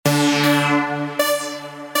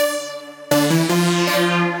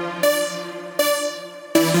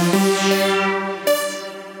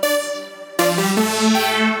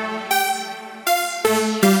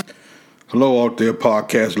Hello out there,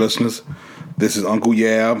 podcast listeners. This is Uncle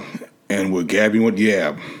Yab, and we're gabbing with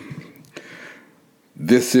Yab.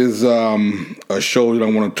 This is a show that I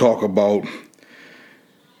want to talk about,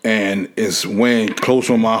 and it's weighing close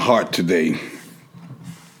on my heart today.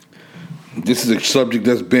 This is a subject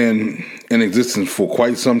that's been in existence for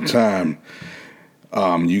quite some time.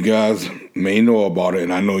 You guys may know about it,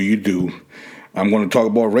 and I know you do. I'm going to talk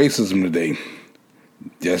about racism today.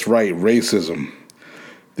 That's right, racism.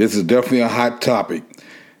 This is definitely a hot topic,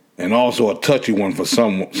 and also a touchy one for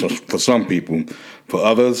some people. For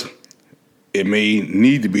others, it may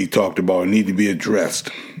need to be talked about and need to be addressed.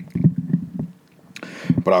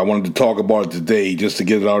 But I wanted to talk about it today just to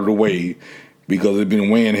get it out of the way because it's been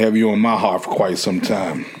weighing heavy on my heart for quite some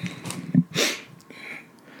time.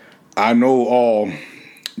 I know all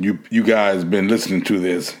you guys been listening to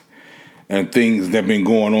this and things that have been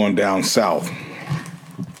going on down south.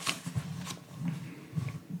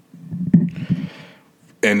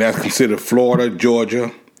 And that's considered Florida,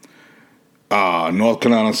 Georgia, North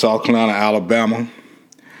Carolina, South Carolina, Alabama.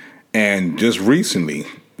 And just recently,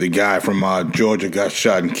 the guy from Georgia got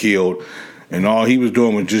shot and killed. And all he was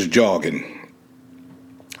doing was just jogging.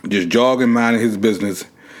 Minding his business.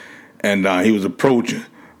 And he was approached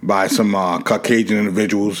by some Caucasian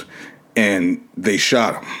individuals, and they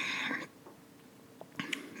shot him.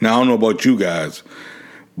 Now, I don't know about you guys,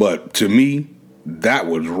 but to me, that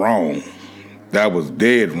was wrong. That was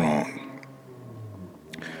dead wrong.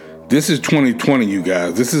 This is 2020, you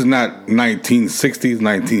guys. This is not 1960s,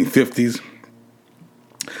 1950s.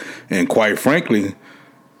 And quite frankly,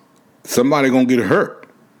 somebody gonna get hurt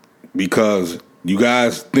because you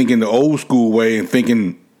guys thinking the old school way and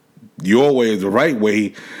thinking your way is the right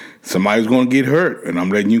way, somebody's gonna get hurt. And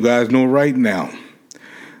I'm letting you guys know right now,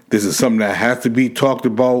 this is something that has to be talked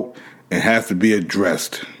about and has to be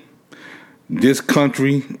addressed. This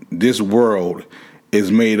country, this world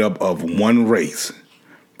is made up of one race.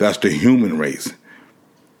 That's the human race.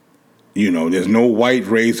 You know, there's no white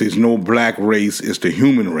race, there's no black race, it's the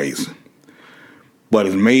human race. But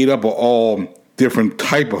it's made up of all different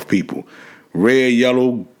type of people. Red,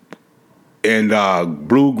 yellow, and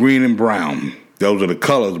blue, green, and brown. Those are the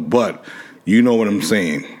colors, but you know what I'm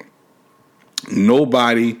saying.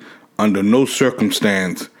 Nobody, under no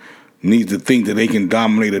circumstance, needs to think that they can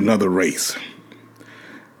dominate another race.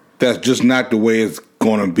 That's just not the way it's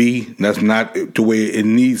going to be. That's not the way it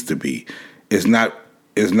needs to be. It's not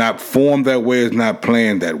formed that way. It's not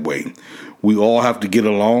planned that way. We all have to get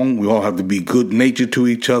along. We all have to be good-natured to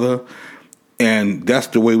each other. And that's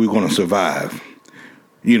the way we're going to survive.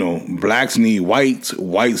 You know, blacks need whites.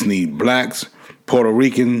 Whites need blacks. Puerto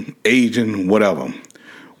Rican, Asian, whatever.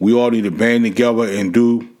 We all need to band together and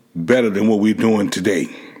do better than what we're doing today.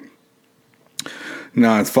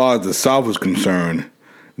 Now, as far as the South is concerned,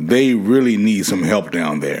 they really need some help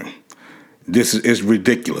down there. It's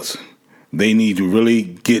ridiculous. They need to really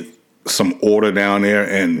get some order down there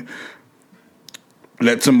and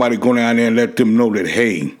let somebody go down there and let them know that,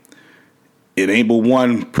 hey, it ain't but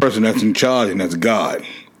one person that's in charge, and that's God.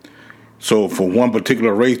 So for one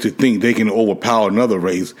particular race to think they can overpower another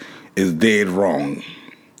race is dead wrong.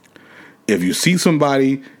 If you see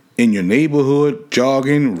somebody in your neighborhood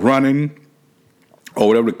jogging, running, or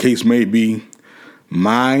whatever the case may be,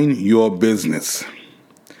 mind your business.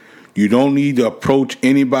 You don't need to approach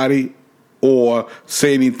anybody or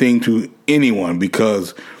say anything to anyone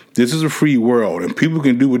because this is a free world and people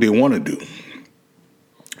can do what they want to do.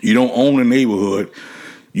 You don't own the neighborhood.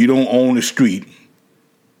 You don't own the street.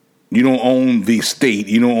 You don't own the state.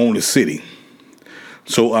 You don't own the city.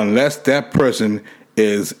 So unless that person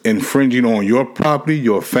is infringing on your property,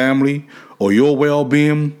 your family, or your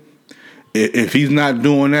well-being, if he's not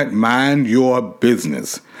doing that, mind your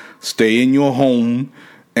business. Stay in your home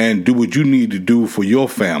and do what you need to do for your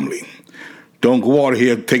family. Don't go out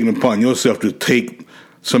here taking it upon yourself to take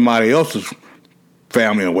somebody else's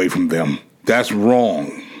family away from them. That's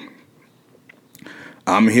wrong.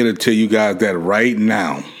 I'm here to tell you guys that right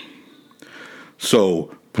now.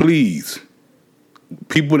 So please,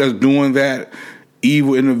 people that's doing that,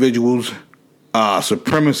 evil individuals,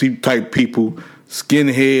 supremacy type people,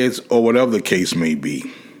 skinheads, or whatever the case may be,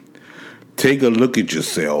 take a look at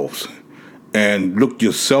yourselves and look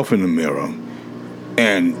yourself in the mirror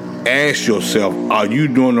and ask yourself, are you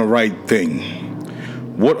doing the right thing?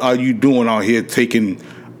 What are you doing out here taking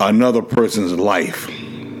another person's life?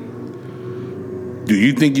 Do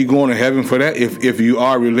you think you're going to heaven for that if you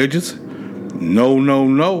are religious? No.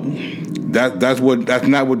 That's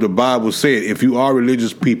not what the Bible said. If you are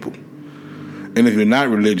religious people, and if you're not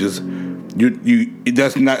religious,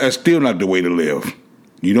 that's still not the way to live.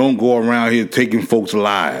 You don't go around here taking folks'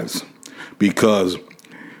 lives because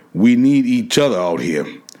we need each other out here.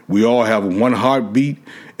 We all have one heartbeat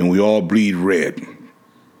and we all bleed red.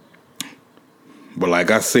 But like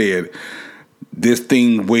I said, this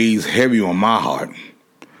thing weighs heavy on my heart.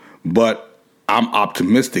 But I'm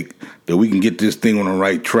optimistic that we can get this thing on the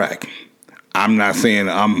right track. I'm not saying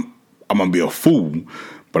I'm going to be a fool,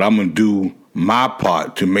 but I'm going to do my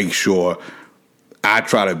part to make sure I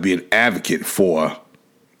try to be an advocate for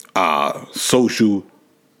social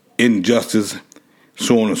injustice,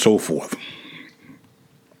 so on and so forth.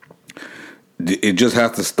 It just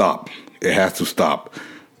has to stop. It has to stop.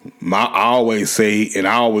 I always say, and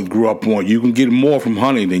I always grew up on, you can get more from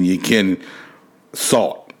honey than you can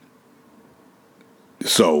salt.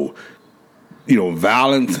 So,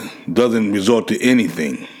 violence doesn't result to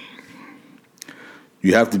anything.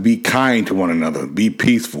 You have to be kind to one another. Be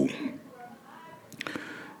peaceful.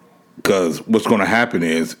 Because what's going to happen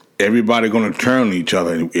is everybody's going to turn on each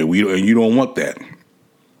other, and you don't want that.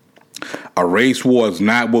 A race war is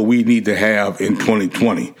not what we need to have in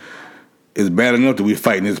 2020. It's bad enough that we're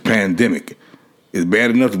fighting this pandemic. It's bad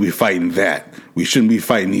enough that we're fighting that. We shouldn't be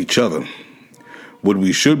fighting each other. What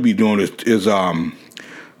we should be doing is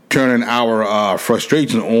turning our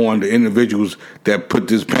frustration on the individuals that put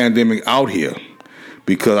this pandemic out here.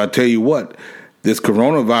 Because I tell you what, this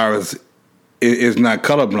coronavirus is not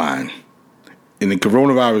colorblind. And the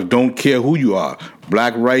coronavirus don't care who you are.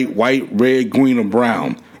 Black, white, red, green, or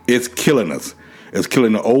brown. It's killing us. It's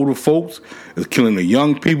killing the older folks. It's killing the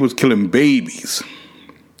young people. It's killing babies.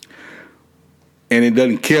 And it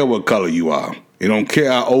doesn't care what color you are. It don't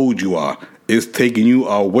care how old you are. It's taking you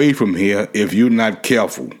away from here if you're not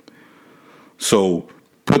careful. So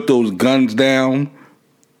put those guns down.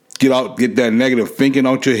 Get that negative thinking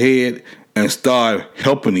out your head and start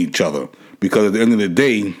helping each other. Because at the end of the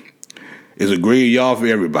day, it's a graveyard for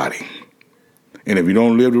everybody. And if you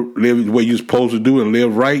don't live the way you're supposed to do and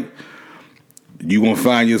live right, you're going to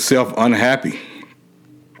find yourself unhappy.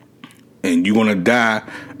 And you're going to die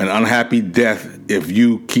an unhappy death if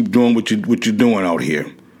you keep doing what you're doing out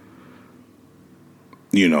here.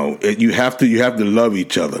 You have to love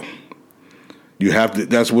each other. You have to.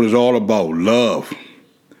 That's what it's all about. Love.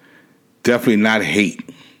 Definitely not hate.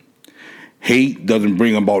 Hate doesn't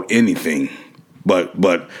bring about anything, but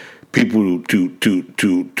people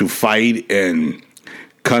to fight and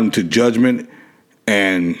come to judgment,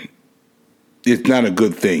 and it's not a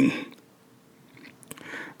good thing.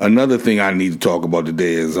 Another thing I need to talk about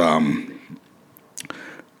today is I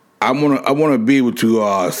want to be able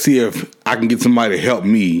to see if I can get somebody to help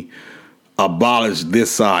me abolish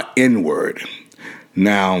this N-word.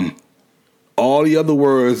 Now, all the other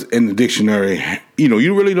words in the dictionary,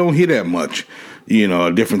 you really don't hear that much.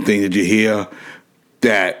 Different things that you hear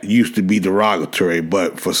that used to be derogatory,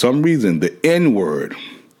 but for some reason, the N-word,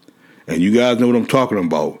 and you guys know what I'm talking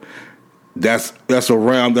about, that's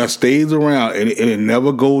around, that stays around, and it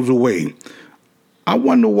never goes away. I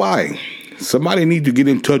wonder why. Somebody needs to get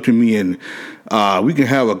in touch with me, and we can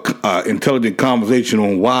have a intelligent conversation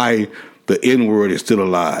on why the N-word is still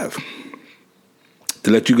alive. To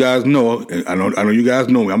let you guys know, I know you guys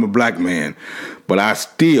know me, I'm a black man, but I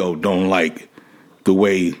still don't like the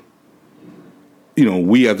way,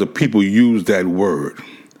 we as a people use that word.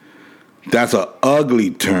 That's an ugly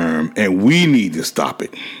term, and we need to stop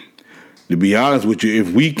it. To be honest with you,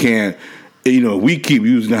 if we can't, we keep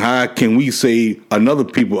using it, how can we say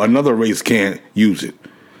another race can't use it?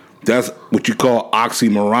 That's what you call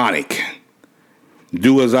oxymoronic.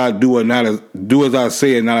 Do as I do and do as I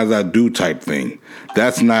say and not as I do type thing.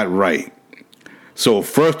 That's not right. So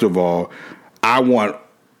first of all, I want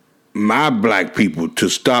my black people to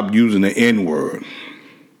stop using the N-word.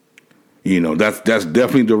 That's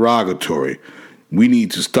definitely derogatory. We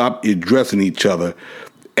need to stop addressing each other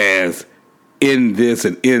as in this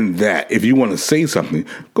and in that. If you want to say something,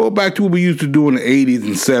 go back to what we used to do in the 80s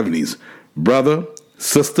and 70s. Brother,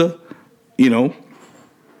 sister,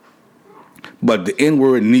 But the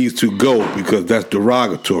N-word needs to go because that's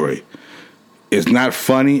derogatory. It's not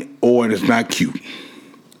funny and it's not cute.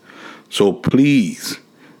 So please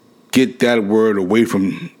get that word away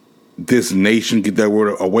from this nation, get that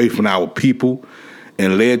word away from our people,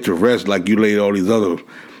 and lay it to rest like you laid all these other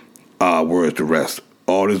words to rest.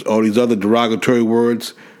 All these other derogatory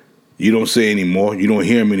words, you don't say anymore. You don't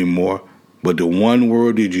hear them anymore. But the one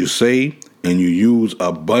word that you say and you use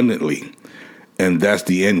abundantly, and that's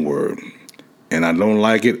the N-word. And I don't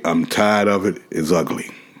like it. I'm tired of it. It's ugly.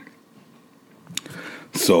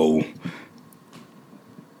 So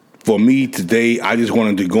for me today, I just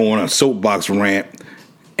wanted to go on a soapbox rant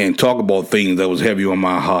and talk about things that was heavy on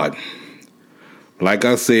my heart. Like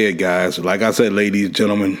I said, guys, ladies,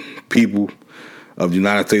 gentlemen, people, of the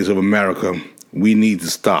United States of America, we need to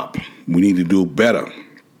stop. We need to do better.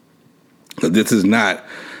 This is not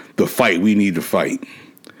the fight we need to fight.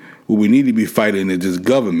 What we need to be fighting is this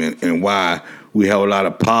government, and why we have a lot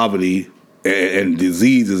of poverty and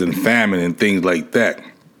diseases and famine and things like that.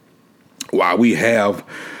 Why we have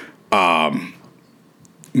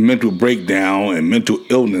mental breakdown and mental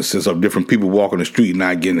illnesses of different people walking the street and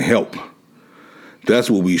not getting help. That's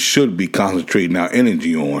what we should be concentrating our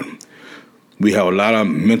energy on. We have a lot of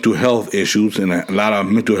mental health issues and a lot of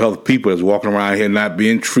mental health people that's walking around here not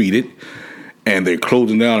being treated, and they're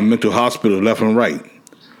closing down mental hospitals left and right.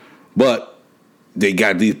 But they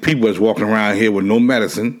got these people that's walking around here with no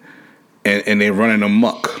medicine, and they're running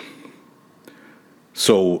amok.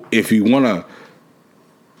 So if you want to,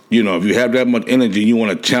 if you have that much energy, you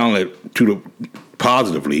want to channel it to the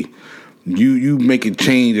positively, you make a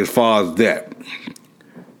change as far as that.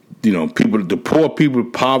 People, the poor people,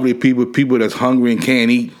 poverty people that's hungry and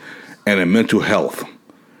can't eat, and the mental health.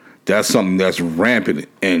 That's something that's rampant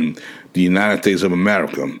in the United States of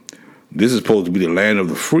America. This is supposed to be the land of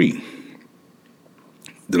the free,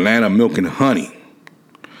 the land of milk and honey.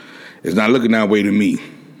 It's not looking that way to me.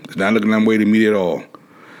 It's not looking that way to me at all.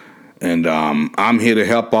 And I'm here to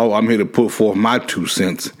help out. I'm here to put forth my 2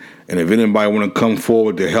 cents. And if anybody want to come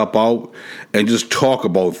forward to help out and just talk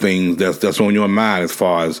about things that's on your mind as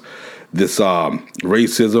far as this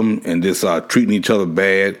racism and this treating each other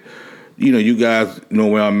bad, you guys know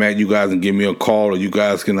where I'm at. You guys can give me a call, or you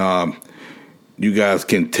guys can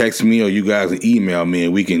text me, or you guys can email me,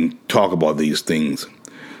 and we can talk about these things.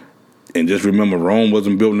 And just remember, Rome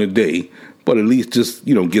wasn't built in a day, but at least just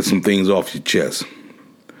get some things off your chest.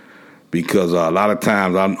 Because a lot of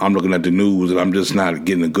times I'm looking at the news and I'm just not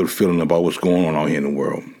getting a good feeling about what's going on out here in the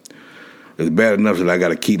world. It's bad enough that I got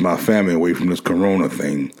to keep my family away from this corona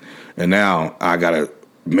thing. And now I got to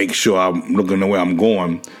make sure I'm looking the way I'm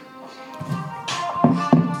going.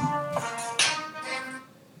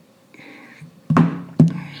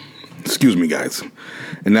 Excuse me, guys.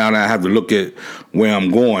 And now I have to look at where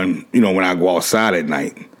I'm going, when I go outside at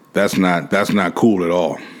night. That's not cool at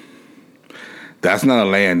all. That's not a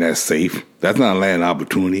land that's safe. That's not a land of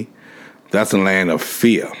opportunity. That's a land of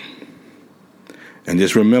fear. And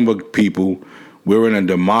just remember, people, we're in a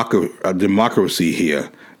democracy here,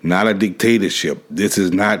 not a dictatorship. This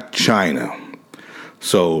is not China.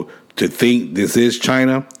 So to think this is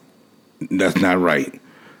China, that's not right.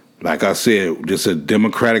 Like I said, this is a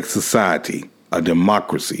democratic society, a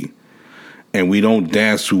democracy. And we don't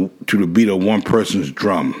dance to the beat of one person's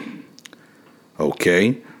drum.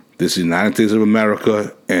 Okay? This is the United States of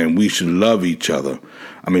America, and we should love each other.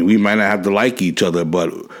 I mean, we might not have to like each other,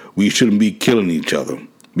 but we shouldn't be killing each other,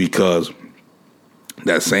 because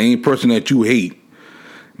that same person that you hate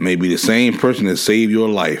may be the same person that saved your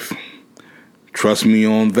life. Trust me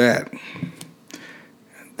on that.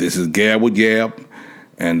 This is Gab with Gab,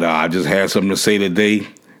 and I just had something to say today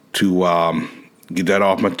to get that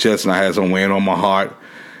off my chest, and I had something weighing on my heart,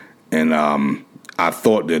 and I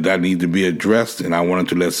thought that needed to be addressed, and I wanted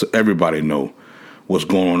to let everybody know what's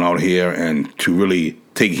going on out here, and to really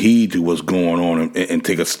take heed to what's going on and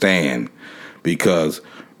take a stand. Because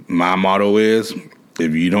my motto is,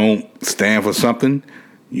 if you don't stand for something,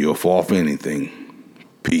 you'll fall for anything.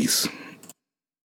 Peace.